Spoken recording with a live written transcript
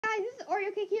This is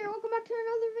Oreo Cake here. Welcome back to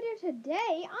another video.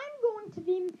 Today, I'm going to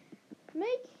be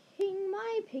making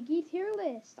my Piggy tier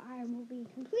list. I will be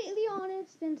completely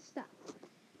honest and stuff.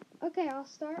 Okay, I'll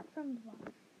start from the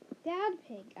bottom. Dad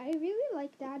Pig. I really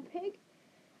like Dad Pig.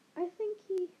 I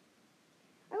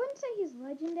wouldn't say he's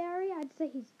legendary. I'd say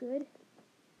he's good.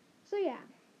 So yeah.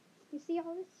 You see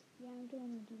all this? Yeah, I'm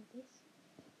going to do this.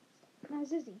 Now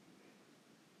Zizzy.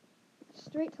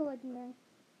 Straight to legendary.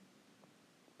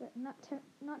 But not trash.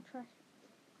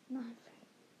 Not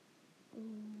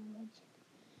legend.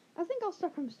 I think I'll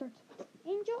start from start to bottom.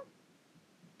 Angel.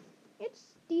 It's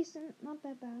decent, not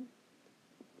that bad.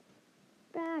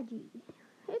 Badgie.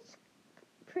 It's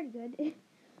pretty good.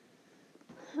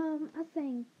 I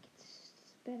think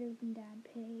it's better than Dad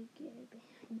Pig. This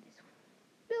one.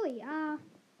 Billy.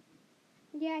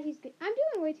 Yeah, he's good. I'm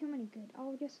doing way too many good.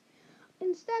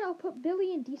 Instead I'll put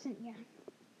Billy in decent. Yeah.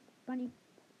 Bunny.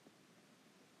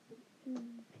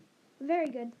 Very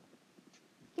good.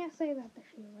 Can't say that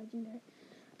she's legendary.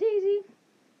 Daisy.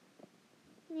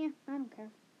 Yeah, I don't care.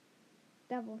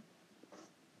 Devil.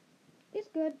 It's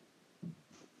good.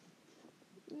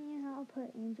 Yeah, I'll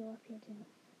put Angel up here too.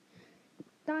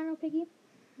 Dino Piggy.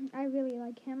 I really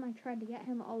like him. I tried to get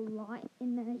him a lot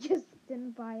and then I just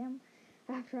didn't buy him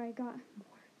after I got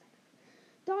more.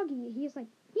 Doggy, he's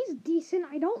decent.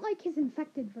 I don't like his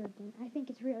infected version. I think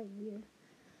it's really weird.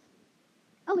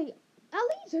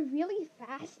 Ellie's really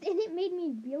fast, and it made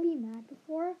me really mad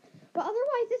before. But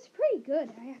otherwise, it's pretty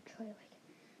good. I actually like it.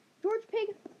 George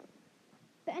Pig,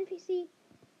 the NPC,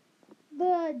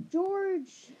 the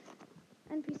George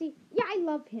NPC. Yeah, I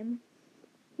love him.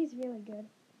 He's really good.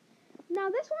 Now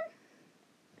this one,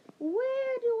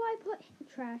 where do I put him?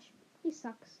 Trash. He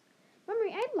sucks.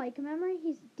 Memory, I like Memory.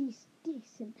 He's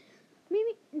decent.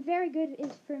 Mimi, very good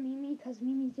is for Mimi, because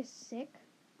Mimi's just sick.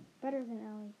 Better than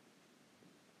Ellie.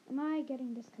 Am I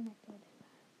getting disconnected?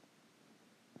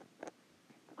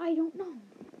 I don't know.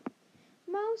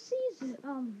 Mousie's,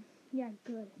 yeah,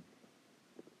 good.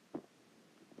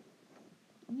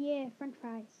 Yeah, french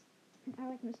fries. I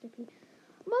like Mr. P.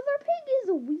 Mother Pig is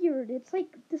weird. It's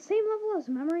like the same level as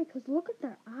Memory, because look at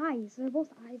their eyes. They're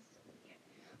both eyes.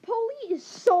 Polly is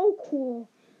so cool,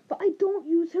 but I don't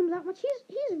use him that much.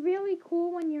 He's really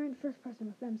cool when you're in first person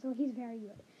with them, so he's very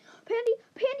good.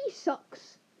 Pandy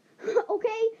sucks.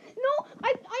 Okay? No,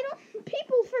 I don't.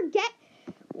 People forget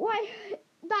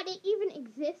that it even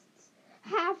exists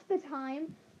half the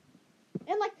time.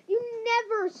 And, you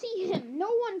never see him. No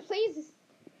one plays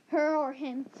her or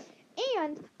him.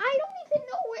 And I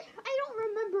don't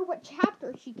remember what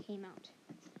chapter she came out.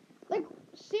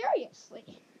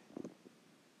 Seriously.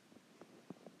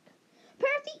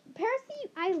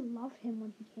 Percy, I loved him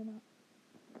when he came out.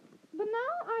 But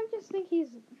now I just think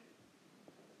he's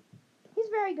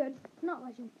very good. Not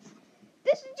legend.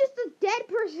 This is just a dead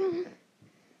person.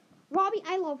 Robbie,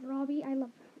 I love Robbie. I'm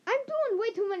doing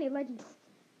way too many legends.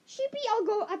 Sheepy, I'll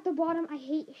go at the bottom. I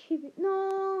hate Sheepy.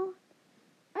 No.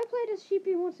 I played as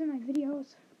Sheepy once in my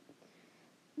videos.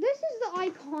 This is the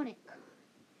iconic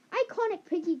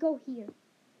Piggy, go here.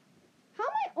 How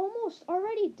am I almost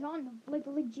already done?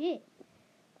 Legit.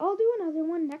 I'll do another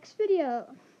one next video.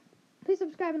 Please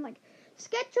subscribe and like.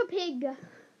 Sketch a Pig.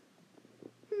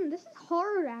 This is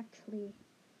hard actually.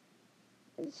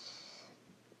 It's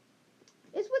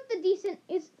with the decent.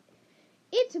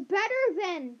 It's better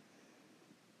than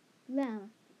them.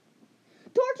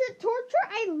 Torture.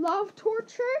 I love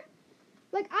Torture.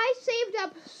 I saved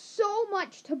up so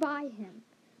much to buy him,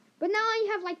 but now I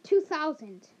have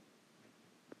 2,000.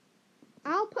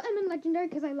 I'll put him in legendary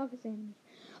because I love his animation.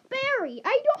 Barry,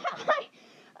 I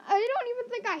don't even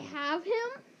think I have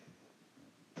him.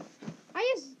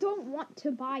 I just don't want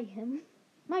to buy him.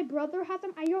 My brother has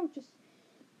him. I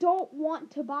don't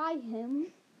want to buy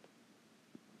him.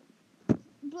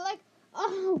 But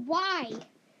why?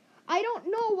 I don't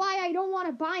know why I don't want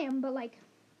to buy him, but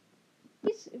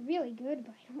he's really good,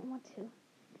 but I don't want to.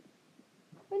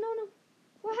 But no.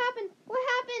 What happened?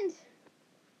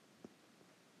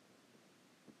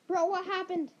 Bro, what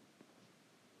happened?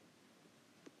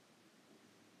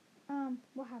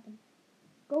 What happened?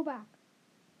 Go back.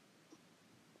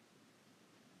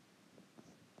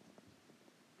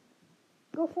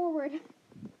 Go forward.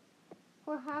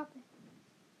 What happened?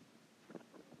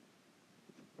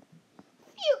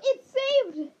 Phew, it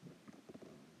saved!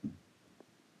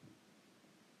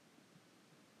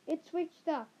 It switched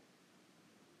up.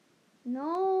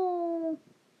 No.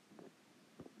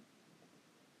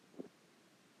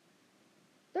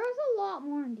 There's a lot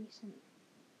more indecent.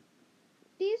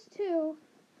 These two,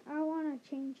 I want to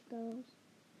change those.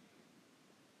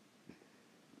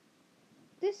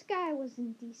 This guy was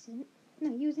indecent.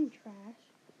 No, he was in trash.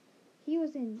 He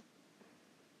was in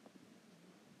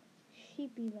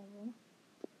sheepy level.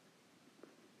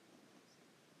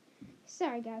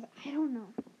 Sorry, guys. I don't know.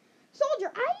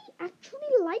 Soldier, I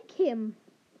actually like him.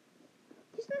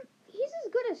 He's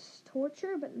as good as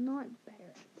Torture, but not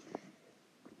better.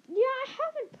 Yeah, I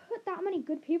haven't put that many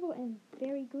good people in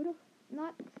very good.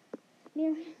 Not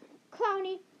near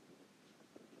Clowny.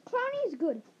 Clowny's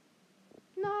good.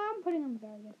 No, I'm putting him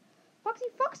very good.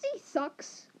 Foxy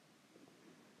sucks.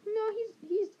 No,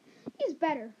 he's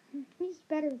better. He's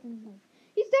better than him.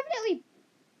 He's definitely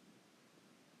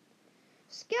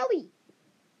Skelly.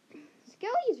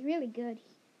 Skelly's really good.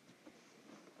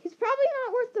 He's probably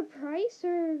not worth the price,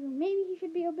 or maybe he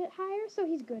should be a bit higher, so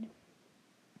he's good.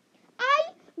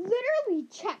 I literally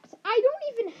checked. I don't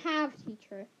even have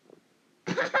Teacher.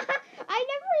 I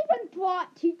never even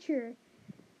bought Teacher.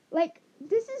 Like,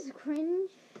 this is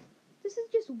cringe. This is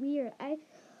just weird.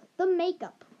 The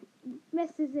makeup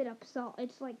messes it up, so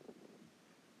it's like,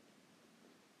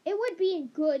 it would be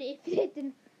good if it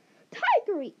didn't.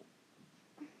 Tigery.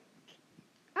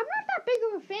 I'm not that big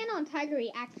of a fan on Tigery,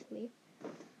 actually.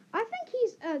 I think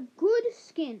he's a good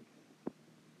skin.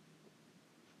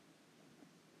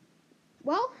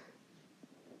 Well,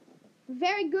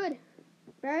 very good.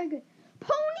 Very good.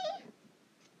 Pony!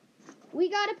 We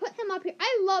gotta put him up here.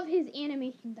 I love his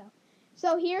animation, though.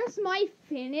 So here's my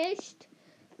finished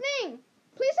thing.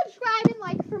 Please subscribe and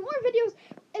like for more videos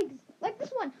like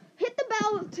this one. Hit the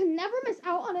bell to never miss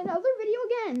out on another video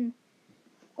again.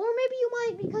 Or maybe you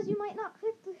might, because you might not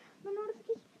hit the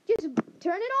notification. Just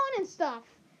turn it on and stuff.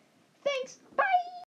 Thanks. Bye.